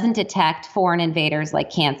it doesn't detect foreign invaders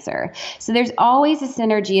like cancer. So there's always a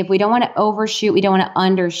synergy. If we don't want to overshoot, we don't want to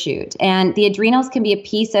undershoot. And the adrenals can be a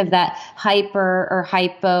piece of that hyper or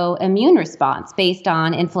hypo immune response based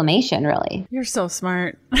on inflammation, really. You're so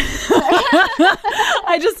smart.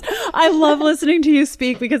 I love listening to you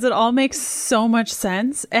speak because it all makes so much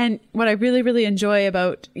sense. And what I really, really enjoy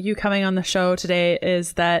about you coming on the show today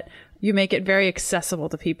is that you make it very accessible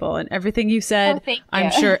to people, and everything you said, thank you.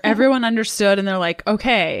 I'm sure everyone understood, and they're like,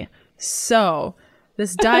 okay, so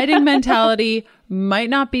this dieting mentality might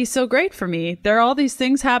not be so great for me. There are all these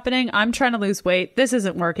things happening. I'm trying to lose weight. This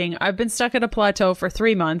isn't working. I've been stuck at a plateau for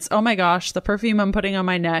 3 months. Oh my gosh, the perfume I'm putting on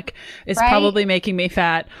my neck is probably making me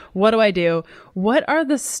fat. What do I do? What are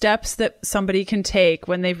the steps that somebody can take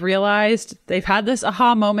when they've realized they've had this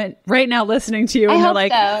aha moment right now listening to you and they're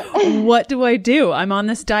like, what do I do? I'm on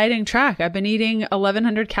this dieting track. I've been eating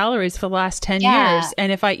 1,100 calories for the last 10 years.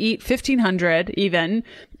 And if I eat 1,500 even,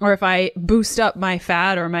 or if I boost up my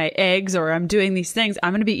fat or my eggs, or I'm doing these things,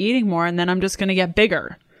 I'm going to be eating more and then I'm just going to get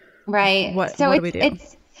bigger. Right. What do we do?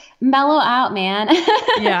 It's mellow out, man.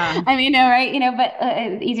 Yeah. I mean, right.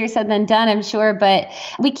 But easier said than done, I'm sure. But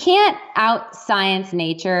we can't out science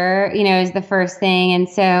nature, is the first thing. And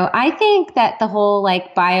so I think that the whole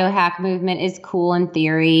like biohack movement is cool in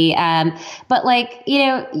theory. But like,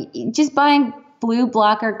 just buying blue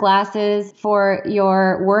blocker glasses for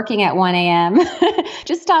your working at 1 a.m.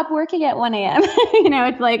 Just stop working at 1 a.m.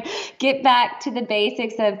 It's like get back to the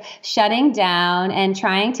basics of shutting down and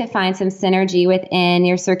trying to find some synergy within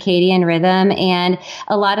your circadian rhythm. And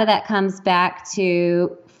a lot of that comes back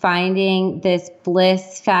to finding this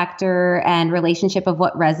bliss factor and relationship of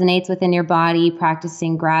what resonates within your body,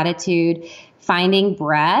 practicing gratitude, finding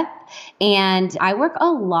breath. And I work a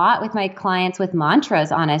lot with my clients with mantras,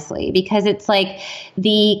 honestly, because it's like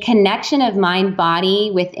the connection of mind body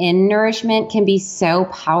within nourishment can be so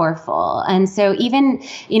powerful. And so even,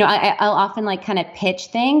 I'll often like kind of pitch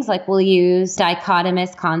things like we'll use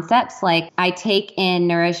dichotomous concepts like I take in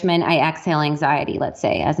nourishment, I exhale anxiety, let's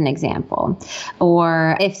say, as an example.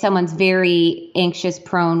 Or if someone's very anxious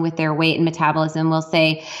prone with their weight and metabolism, we'll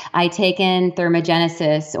say I take in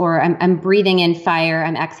thermogenesis, or I'm breathing in fire,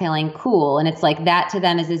 I'm exhaling cool. And it's like that to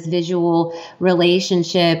them is this visual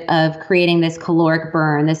relationship of creating this caloric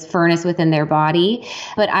burn, this furnace within their body.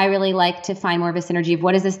 But I really like to find more of a synergy of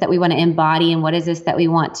what is this that we want to embody and what is this that we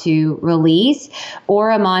want to release,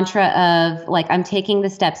 or a mantra of like, I'm taking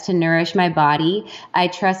the steps to nourish my body. I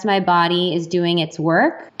trust my body is doing its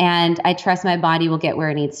work, and I trust my body will get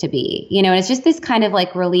where it needs to be. And it's just this kind of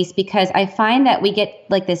like release, because I find that we get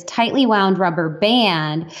like this tightly wound rubber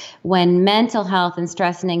band when mental health and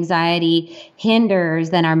stress and anxiety hinders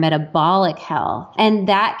then our metabolic health. And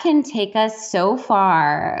that can take us so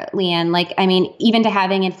far, Leanne, even to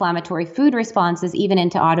having inflammatory food responses, even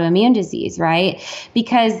into autoimmune disease, right?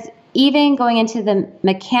 Because even going into the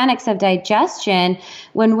mechanics of digestion,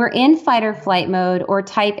 when we're in fight or flight mode or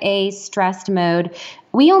type A stressed mode,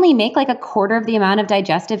 we only make like a quarter of the amount of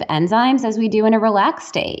digestive enzymes as we do in a relaxed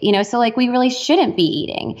state, so like we really shouldn't be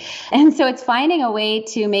eating. And so it's finding a way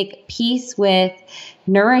to make peace with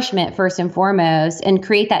nourishment first and foremost and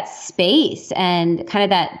create that space and kind of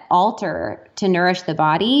that altar to nourish the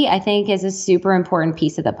body, I think is a super important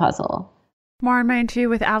piece of the puzzle. More on my interview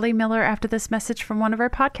with Ali Miller after this message from one of our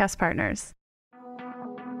podcast partners.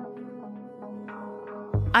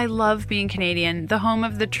 I love being Canadian, the home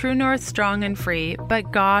of the True North strong and free,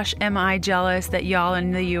 but gosh, am I jealous that y'all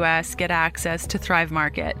in the US get access to Thrive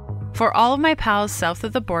Market. For all of my pals south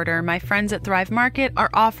of the border, my friends at Thrive Market are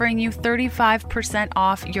offering you 35%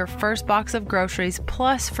 off your first box of groceries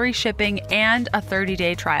plus free shipping and a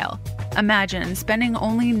 30-day trial. Imagine spending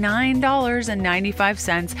only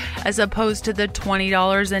 $9.95 as opposed to the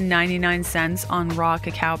 $20.99 on raw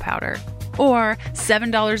cacao powder, or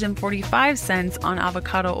 $7.45 on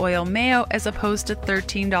avocado oil mayo as opposed to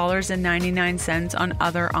 $13.99 on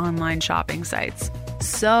other online shopping sites.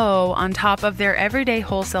 So, on top of their everyday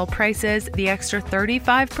wholesale prices, the extra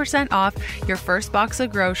 35% off your first box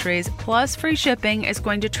of groceries plus free shipping is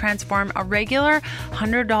going to transform a regular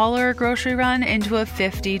 $100 grocery run into a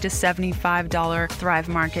 $50 to $75 Thrive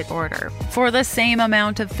Market order for the same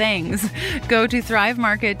amount of things. Go to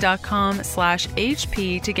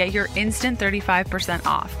thrivemarket.com/HP to get your instant 35%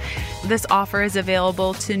 off. This offer is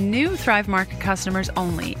available to new Thrive Market customers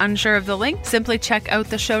only. Unsure of the link? Simply check out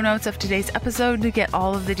the show notes of today's episode to get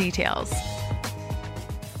all of the details.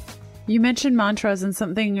 You mentioned mantras, and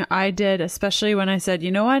something I did, especially when I said, you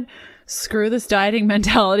know what? Screw this dieting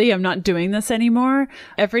mentality. I'm not doing this anymore.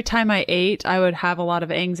 Every time I ate, I would have a lot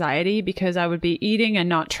of anxiety because I would be eating and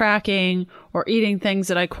not tracking, or eating things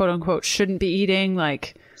that I quote unquote shouldn't be eating,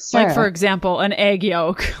 like for example, an egg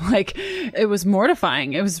yolk. Like, it was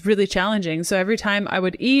mortifying. It was really challenging. So every time I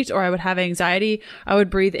would eat or I would have anxiety, I would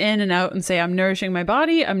breathe in and out and say, I'm nourishing my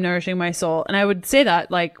body, I'm nourishing my soul. And I would say that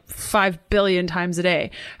like 5 billion times a day.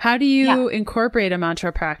 How do you incorporate a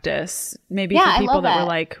mantra practice? Maybe for people that were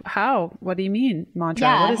like, how? What do you mean mantra?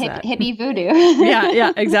 What is that? Hippie voodoo.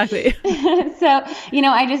 yeah, exactly. So,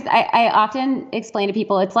 I often explain to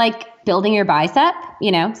people, it's like building your bicep,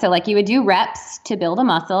 so like you would do reps to build a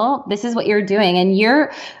muscle. This is what you're doing. And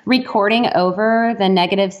you're recording over the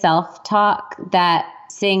negative self-talk that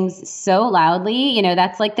sings so loudly.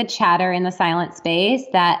 That's like the chatter in the silent space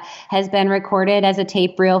that has been recorded as a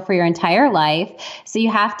tape reel for your entire life. So you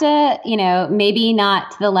have to, maybe not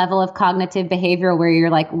to the level of cognitive behavioral where you're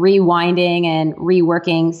like rewinding and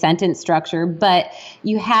reworking sentence structure, but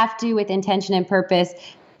you have to, with intention and purpose,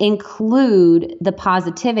 include the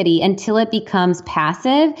positivity until it becomes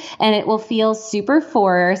passive, and it will feel super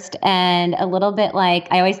forced and a little bit like,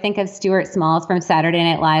 I always think of Stuart Smalls from Saturday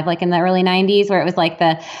Night Live, like in the early 90s, where it was like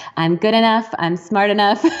I'm good enough, I'm smart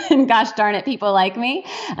enough, and gosh darn it, people like me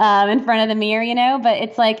in front of the mirror, but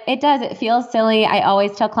it's like, it feels silly. I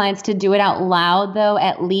always tell clients to do it out loud though,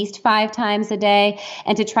 at least 5 times a day,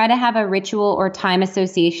 and to try to have a ritual or time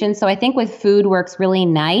association. So I think with food works really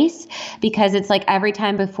nice because it's like every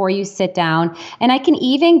time before you sit down, and I can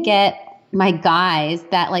even get my guys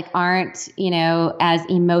that like aren't, as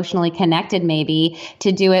emotionally connected maybe,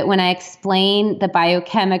 to do it when I explain the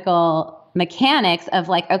biochemical mechanics of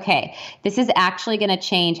like, okay, this is actually going to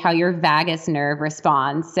change how your vagus nerve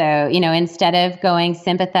responds. So, instead of going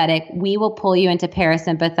sympathetic, we will pull you into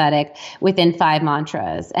parasympathetic within 5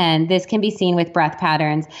 mantras. And this can be seen with breath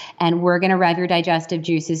patterns. And we're going to rev your digestive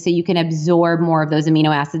juices so you can absorb more of those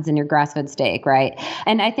amino acids in your grass-fed steak, right?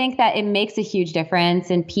 And I think that it makes a huge difference,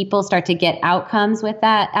 and people start to get outcomes with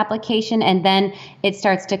that application. And then it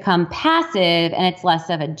starts to come passive, and it's less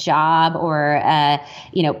of a job or,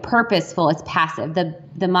 purposeful. It's passive.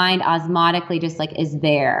 The mind osmotically just like is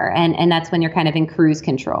there. And that's when you're kind of in cruise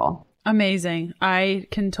control. Amazing. I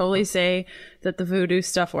can totally say that the voodoo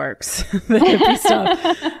stuff works. The hippie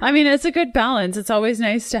stuff. I mean, it's a good balance. It's always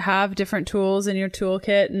nice to have different tools in your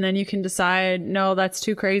toolkit, and then you can decide, no, that's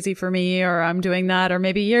too crazy for me, or I'm doing that. Or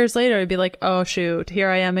maybe years later, it'd be like, oh, shoot, here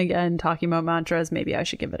I am again talking about mantras. Maybe I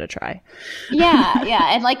should give it a try.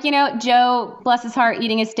 Yeah. And like, Joe, bless his heart,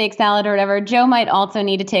 eating his steak salad or whatever, Joe might also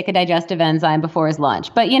need to take a digestive enzyme before his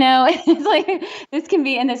lunch. But, it's like, this can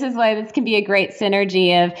be a great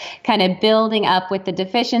synergy of kind of building up with the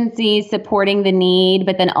deficiencies, supporting the need,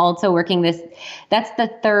 but then also working this. That's the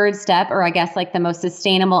third step, or I guess like the most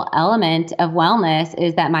sustainable element of wellness,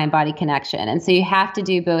 is that mind-body connection. And so you have to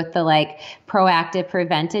do both the like proactive,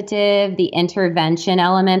 preventative, the intervention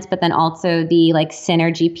elements, but then also the like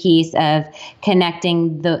synergy piece of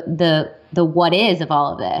connecting the the what is of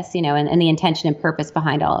all of this, and the intention and purpose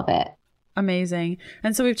behind all of it. Amazing.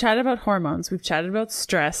 And so we've chatted about hormones. We've chatted about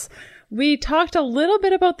stress. We talked a little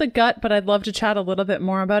bit about the gut, but I'd love to chat a little bit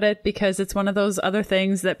more about it because it's one of those other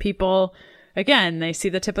things that people, again, they see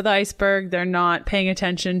the tip of the iceberg. They're not paying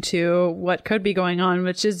attention to what could be going on,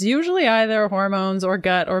 which is usually either hormones or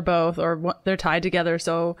gut or both, or they're tied together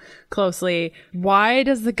so closely. Why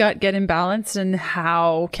does the gut get imbalanced and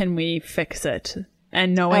how can we fix it?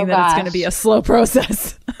 And knowing that it's going to be a slow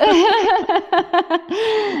process.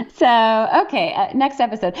 So, okay, next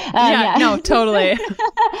episode. No, totally.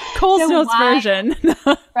 Cole's Notes version.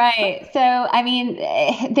 Right. So, I mean,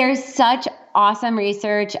 there's such awesome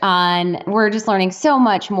research on, we're just learning so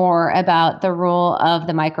much more about the role of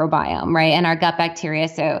the microbiome, right? And our gut bacteria.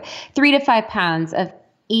 So 3 to 5 pounds of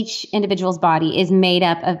each individual's body is made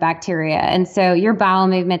up of bacteria. And so your bowel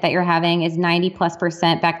movement that you're having is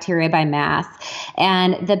 90+% bacteria by mass.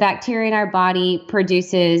 And the bacteria in our body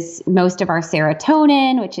produces most of our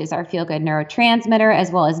serotonin, which is our feel-good neurotransmitter, as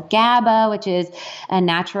well as GABA, which is a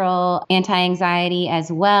natural anti-anxiety as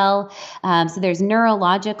well. So there's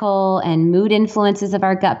neurological and mood influences of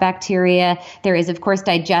our gut bacteria. There is, of course,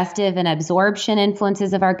 digestive and absorption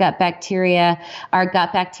influences of our gut bacteria. Our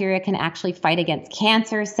gut bacteria can actually fight against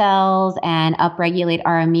cancer cells and upregulate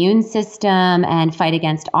our immune system and fight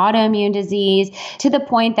against autoimmune disease, to the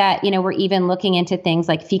point that, we're even looking into things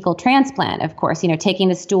like fecal transplant, of course, taking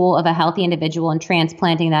the stool of a healthy individual and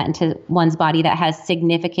transplanting that into one's body that has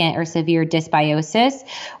significant or severe dysbiosis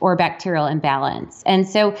or bacterial imbalance. And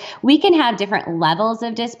so we can have different levels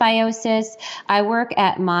of dysbiosis. I work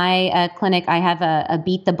at my clinic. I have a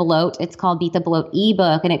Beat the Bloat. It's called Beat the Bloat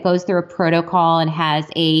ebook, and it goes through a protocol and has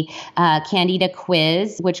a Candida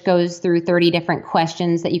quiz, which goes through 30 different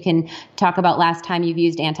questions that you can talk about last time you've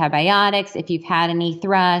used antibiotics, if you've had any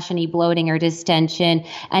thrush, any bloating or distension,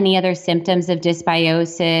 any other symptoms of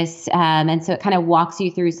dysbiosis. And so it kind of walks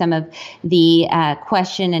you through some of the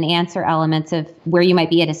question and answer elements of where you might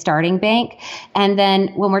be at a starting bank. And then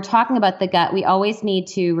when we're talking about the gut, we always need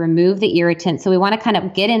to remove the irritants. So we want to kind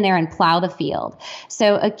of get in there and plow the field.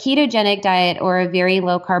 So a ketogenic diet or a very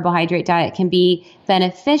low carbohydrate diet can be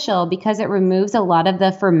beneficial because it removes a lot of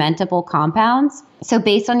the fermentable compounds. So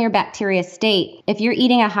based on your bacteria state, if you're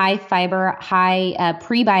eating a high fiber, high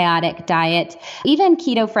prebiotic diet, even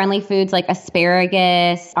keto-friendly foods like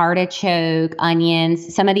asparagus, artichoke,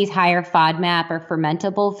 onions, some of these higher FODMAP or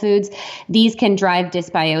fermentable foods, these can drive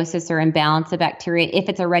dysbiosis or imbalance of bacteria if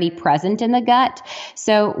it's already present in the gut.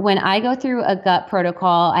 So when I go through a gut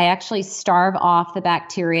protocol, I actually starve off the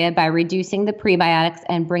bacteria by reducing the prebiotics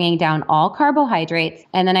and bringing down all carbohydrates.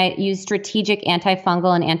 And then I use strategic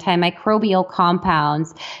antifungal and antimicrobial compounds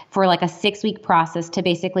for like a 6-week process to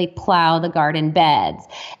basically plow the garden beds.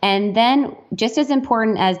 And then just as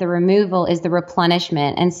important as the removal is the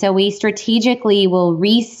replenishment. And so we strategically will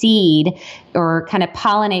reseed or kind of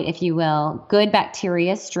pollinate, if you will, good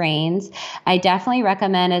bacteria strains. I definitely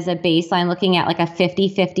recommend as a baseline looking at like a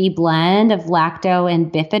 50-50 blend of lacto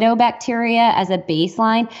and bifidobacteria as a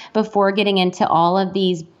baseline before getting into all of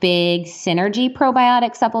these big synergy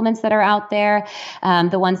probiotic supplements that are out there,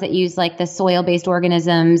 the ones that use like the soil-based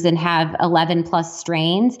organisms and have 11 plus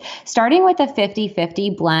strains. Starting with a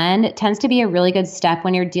 50-50 blend tends to be a really good step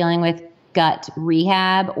when you're dealing with gut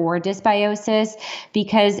rehab or dysbiosis,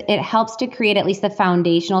 because it helps to create at least the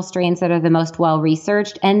foundational strains that are the most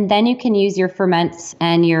well-researched. And then you can use your ferments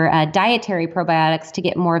and your dietary probiotics to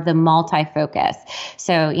get more of the multi-focus.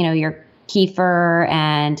 So, your kefir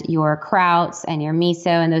and your krauts and your miso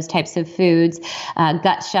and those types of foods,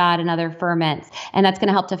 gut shot and other ferments. And that's going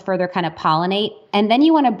to help to further kind of pollinate. And then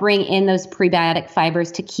you want to bring in those prebiotic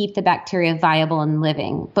fibers to keep the bacteria viable and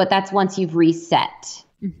living. But that's once you've reset.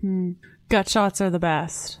 Mm-hmm. Gut shots are the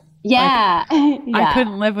best. Yeah. I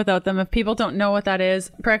couldn't live without them. If people don't know what that is,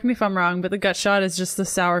 correct me if I'm wrong, but the gut shot is just the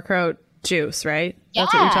sauerkraut juice, right? Yeah,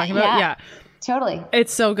 that's what you're talking about? Yeah. Totally.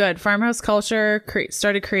 It's so good. Farmhouse Culture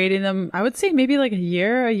started creating them, I would say maybe like a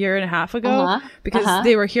year and a half ago, because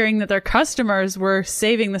they were hearing that their customers were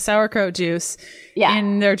saving the sauerkraut juice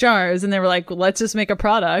in their jars. And they were like, well, let's just make a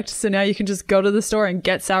product. So now you can just go to the store and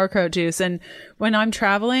get sauerkraut juice. And when I'm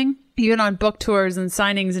traveling, even on book tours and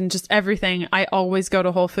signings and just everything, I always go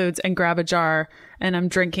to Whole Foods and grab a jar and I'm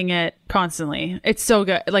drinking it constantly. It's so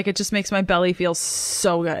good. Like, it just makes my belly feel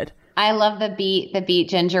so good. I love the beet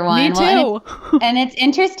ginger one. Me too. Well, and it's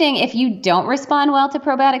interesting if you don't respond well to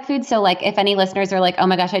probiotic foods. So like if any listeners are like, oh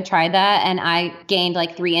my gosh, I tried that and I gained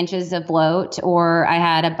like 3 inches of bloat or I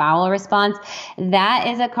had a bowel response, that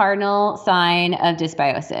is a cardinal sign of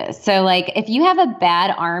dysbiosis. So like if you have a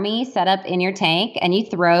bad army set up in your tank and you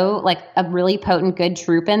throw like a really potent good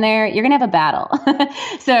troop in there, you're going to have a battle.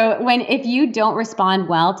 So if you don't respond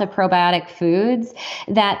well to probiotic foods,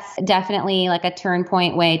 that's definitely like a turn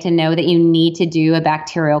point way to know that you need to do a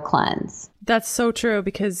bacterial cleanse. That's so true,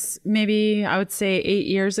 because maybe I would say 8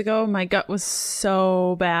 years ago, my gut was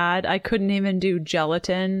so bad. I couldn't even do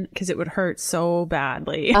gelatin because it would hurt so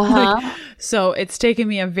badly. So it's taken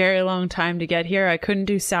me a very long time to get here. I couldn't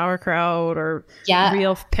do sauerkraut or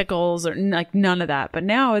real pickles or like none of that. But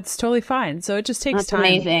now it's totally fine. So it just takes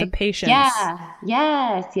time, the patience. Yeah.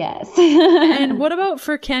 Yes. And what about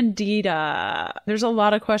for Candida? There's a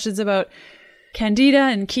lot of questions about Candida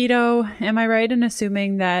and keto. Am I right in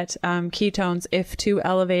assuming that ketones, if too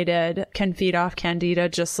elevated, can feed off Candida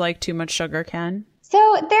just like too much sugar can? So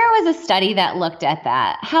there was a study that looked at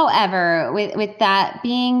that. However, with that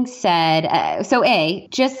being said,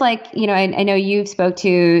 just like, I know you've spoke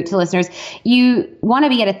to listeners, you want to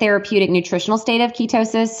be at a therapeutic nutritional state of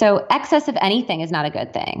ketosis. So excess of anything is not a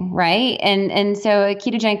good thing, right? And so a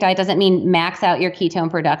ketogenic diet doesn't mean max out your ketone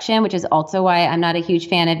production, which is also why I'm not a huge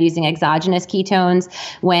fan of using exogenous ketones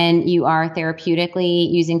when you are therapeutically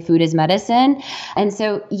using food as medicine. And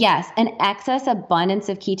so yes, an excess abundance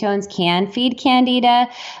of ketones can feed Candida.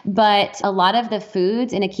 But a lot of the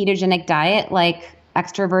foods in a ketogenic diet, like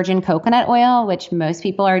extra virgin coconut oil, which most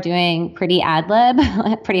people are doing pretty ad lib,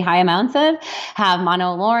 pretty high amounts of, have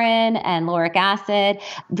monolaurin and lauric acid,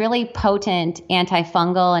 really potent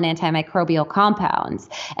antifungal and antimicrobial compounds,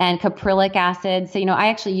 and caprylic acid. So, I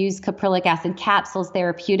actually use caprylic acid capsules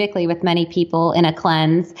therapeutically with many people in a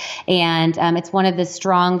cleanse. And it's one of the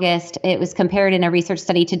strongest. It was compared in a research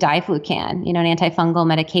study to diflucan, an antifungal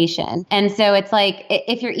medication. And so it's like,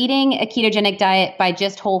 if you're eating a ketogenic diet by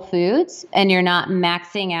just whole foods and you're not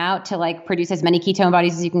maxing out to like produce as many ketone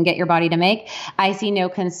bodies as you can get your body to make, I see no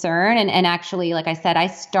concern. And actually, like I said, I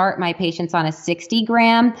start my patients on a 60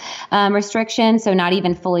 gram restriction, so not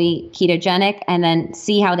even fully ketogenic, and then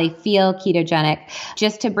see how they feel ketogenic,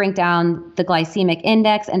 just to bring down the glycemic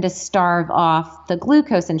index and to starve off the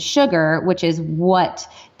glucose and sugar, which is what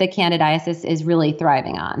the candidiasis is really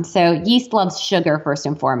thriving on. So yeast loves sugar first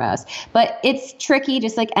and foremost, but it's tricky,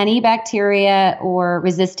 just like any bacteria or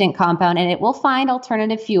resistant compound, and it will find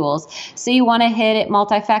alternative fuels. So you want to hit it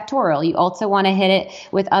multifactorial. You also want to hit it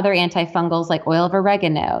with other antifungals like oil of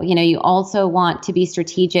oregano. You also want to be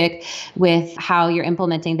strategic with how you're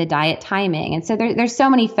implementing the diet timing. And so there's so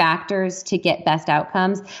many factors to get best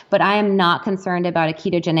outcomes, but I am not concerned about a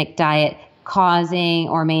ketogenic diet causing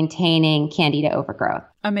or maintaining Candida overgrowth.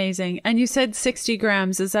 Amazing. And you said 60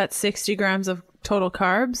 grams. Is that 60 grams of total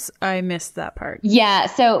carbs? I missed that part. Yeah.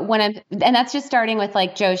 So and that's just starting with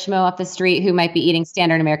like Joe Schmo off the street who might be eating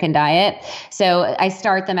standard American diet. So I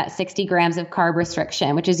start them at 60 grams of carb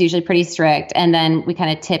restriction, which is usually pretty strict. And then we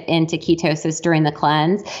kind of tip into ketosis during the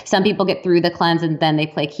cleanse. Some people get through the cleanse and then they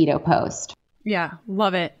play keto post. Yeah.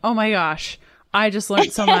 Love it. Oh my gosh. I just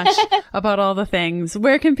learned so much about all the things.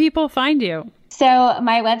 Where can people find you? So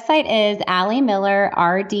my website is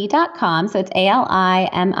alimillerrd.com. So it's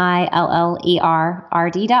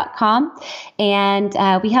ALIMILLERRD.com. And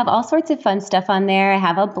we have all sorts of fun stuff on there. I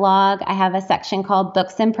have a blog. I have a section called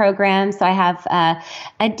Books and Programs. So I have a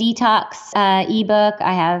detox ebook.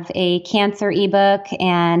 I have a cancer ebook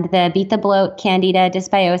and the Beat the Bloat Candida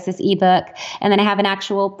Dysbiosis ebook. And then I have an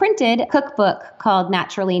actual printed cookbook called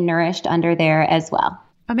Naturally Nourished under there as well.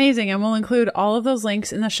 Amazing. And we'll include all of those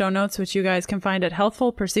links in the show notes, which you guys can find at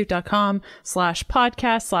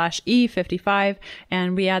healthfulpursuit.com/podcast/E55.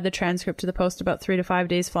 And we add the transcript to the post about 3 to 5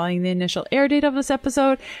 days following the initial air date of this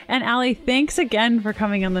episode. And Allie, thanks again for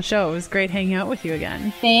coming on the show. It was great hanging out with you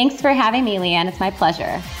again. Thanks for having me, Leanne. It's my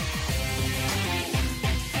pleasure.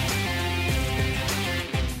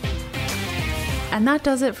 And that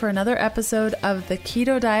does it for another episode of the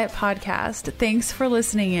Keto Diet Podcast. Thanks for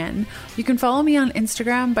listening in. You can follow me on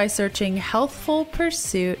Instagram by searching Healthful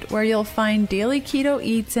Pursuit, where you'll find daily keto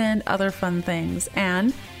eats and other fun things.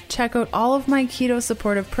 And check out all of my keto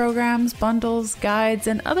supportive programs, bundles, guides,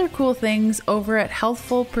 and other cool things over at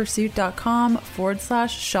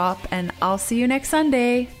healthfulpursuit.com/shop. And I'll see you next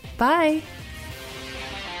Sunday. Bye.